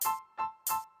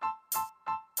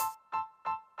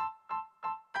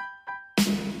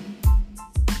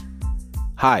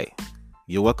Hi,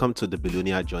 you're welcome to the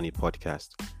Billionaire Journey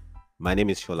podcast. My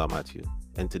name is Sola Mathew,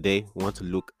 and today we want to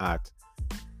look at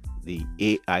the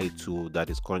AI tool that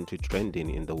is currently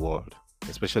trending in the world,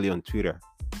 especially on Twitter.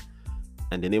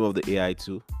 And the name of the AI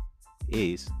tool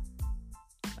is,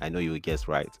 I know you will guess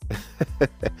right,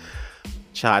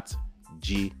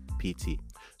 ChatGPT.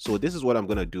 So this is what I'm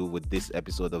going to do with this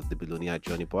episode of the Billionaire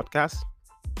Journey podcast.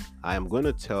 I am going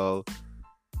to tell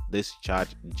this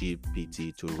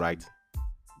ChatGPT to write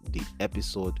the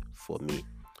episode for me.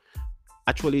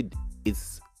 Actually,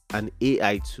 it's an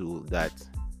AI tool that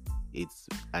is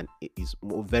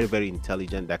very, very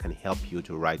intelligent that can help you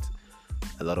to write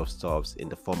a lot of stuff in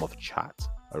the form of chat.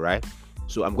 All right.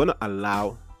 So I'm going to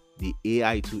allow the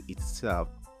AI tool itself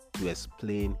to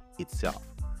explain itself.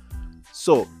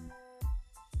 So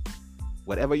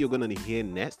whatever you're going to hear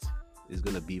next is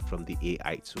going to be from the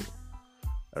AI tool.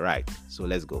 All right. So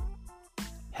let's go.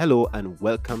 Hello and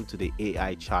welcome to the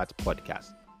AI Chat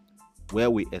podcast, where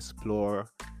we explore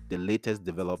the latest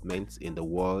developments in the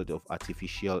world of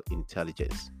artificial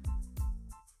intelligence.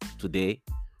 Today,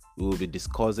 we will be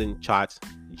discussing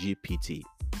ChatGPT,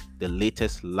 the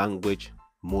latest language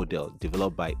model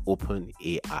developed by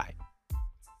OpenAI.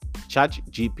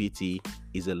 ChatGPT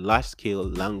is a large-scale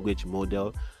language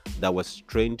model that was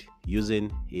trained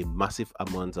using a massive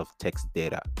amount of text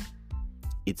data.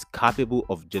 It's capable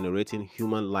of generating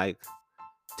human-like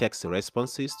text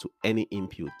responses to any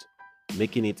input,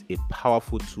 making it a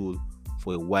powerful tool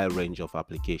for a wide range of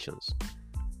applications.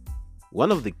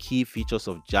 One of the key features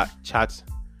of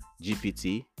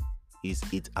ChatGPT is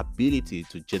its ability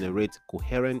to generate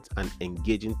coherent and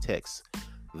engaging text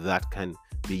that can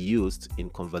be used in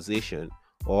conversation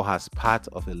or as part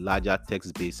of a larger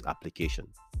text-based application.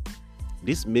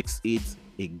 This makes it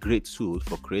a great tool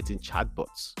for creating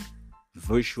chatbots,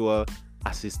 virtual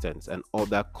assistants, and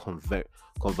other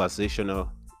conversational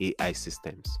AI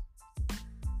systems.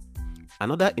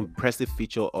 Another impressive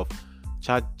feature of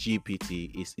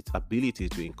ChatGPT is its ability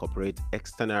to incorporate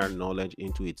external knowledge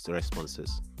into its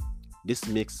responses. This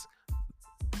means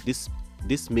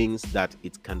that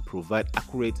it can provide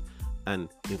accurate and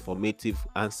informative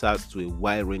answers to a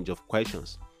wide range of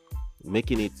questions,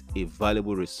 making it a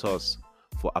valuable resource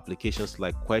for applications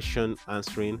like question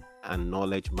answering and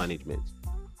knowledge management.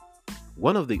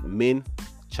 One of the main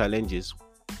challenges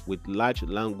with large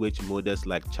language models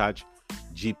like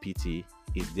ChatGPT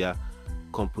is their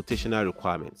computational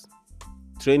requirements.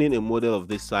 Training a model of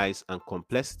this size and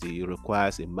complexity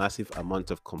requires a massive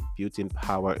amount of computing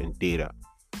power and data,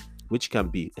 which can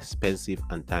be expensive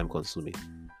and time-consuming.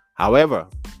 However,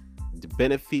 the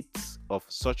benefits of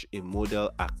such a model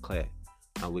are clear,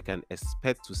 and we can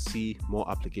expect to see more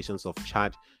applications of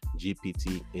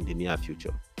ChatGPT in the near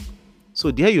future.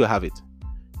 So there you have it.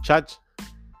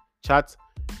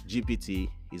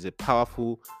 ChatGPT is a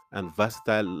powerful and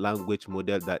versatile language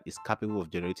model that is capable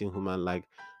of generating human-like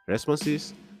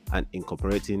responses and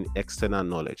incorporating external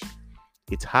knowledge.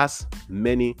 It has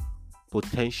many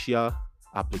potential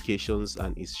applications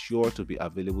and is sure to be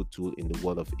available tool in the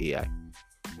world of AI.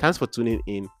 Thanks for tuning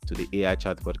in to the AI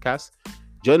Chat podcast.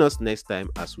 Join us next time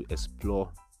as we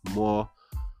explore more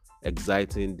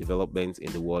exciting developments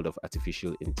in the world of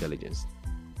artificial intelligence.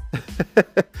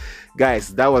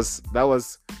 Guys, that was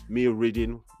me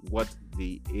reading what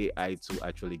the AI tool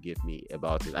actually gave me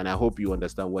about it, and I hope you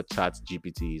understand what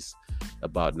ChatGPT is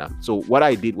about now. So what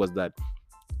I did was that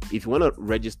if you want to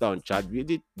register on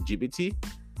ChatGPT,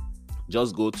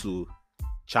 just go to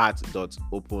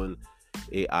chat.openai,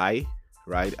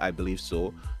 right? I believe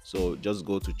so. So just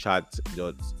go to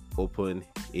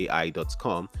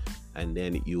chat.openai.com and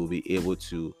then you will be able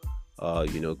to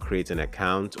create an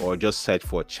account, or just search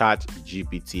for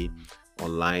ChatGPT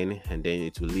online, and then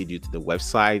it will lead you to the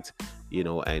website,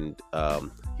 and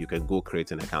you can go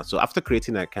create an account. So after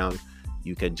creating an account,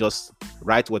 you can just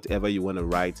write whatever you want to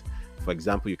write. For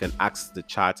example, you can ask the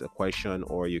chat a question,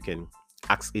 or you can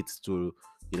ask it to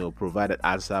provide an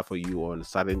answer for you on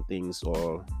certain things,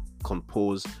 or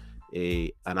compose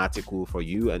an article for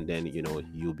you, and then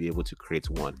you'll be able to create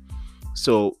one.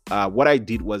 So what I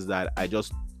did was that I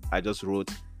just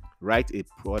write a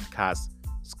podcast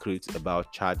script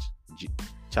about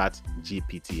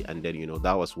ChatGPT, and then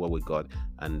that was what we got,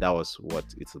 and that was what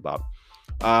it's about.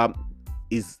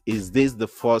 Is this the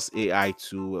first AI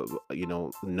tool?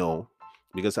 No,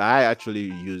 because I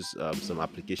actually use some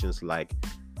applications like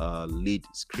lead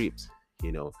script,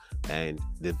 and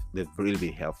they've really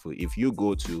been helpful. If you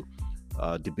go to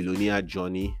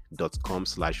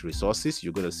thebillionairejourney.com/resources,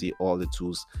 you're going to see all the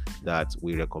tools that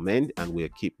we recommend, and we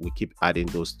keep adding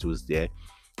those tools there.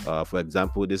 For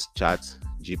example, this chat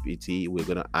GPT, we're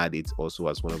going to add it also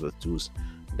as one of the tools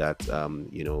that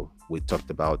we talked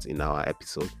about in our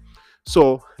episode.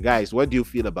 So guys, what do you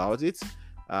feel about it?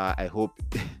 I hope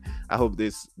I hope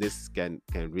this can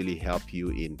really help you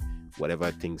in whatever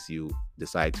things you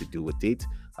decide to do with it.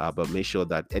 But make sure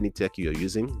that any tech you're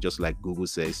using, just like Google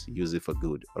says, use it for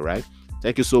good. All right.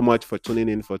 Thank you so much for tuning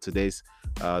in for today's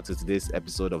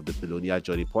episode of the Billionaire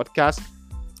Journey podcast.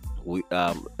 We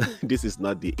this is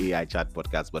not the AI chat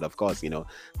podcast, but of course,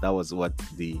 that was what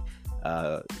the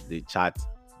chat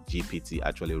GPT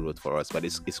actually wrote for us, but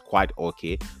it's quite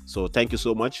okay. So thank you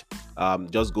so much.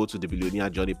 Just go to the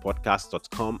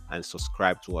billionairejourneypodcast.com and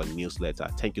subscribe to our newsletter.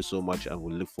 Thank you so much, and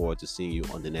we look forward to seeing you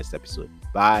on the next episode.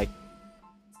 Bye.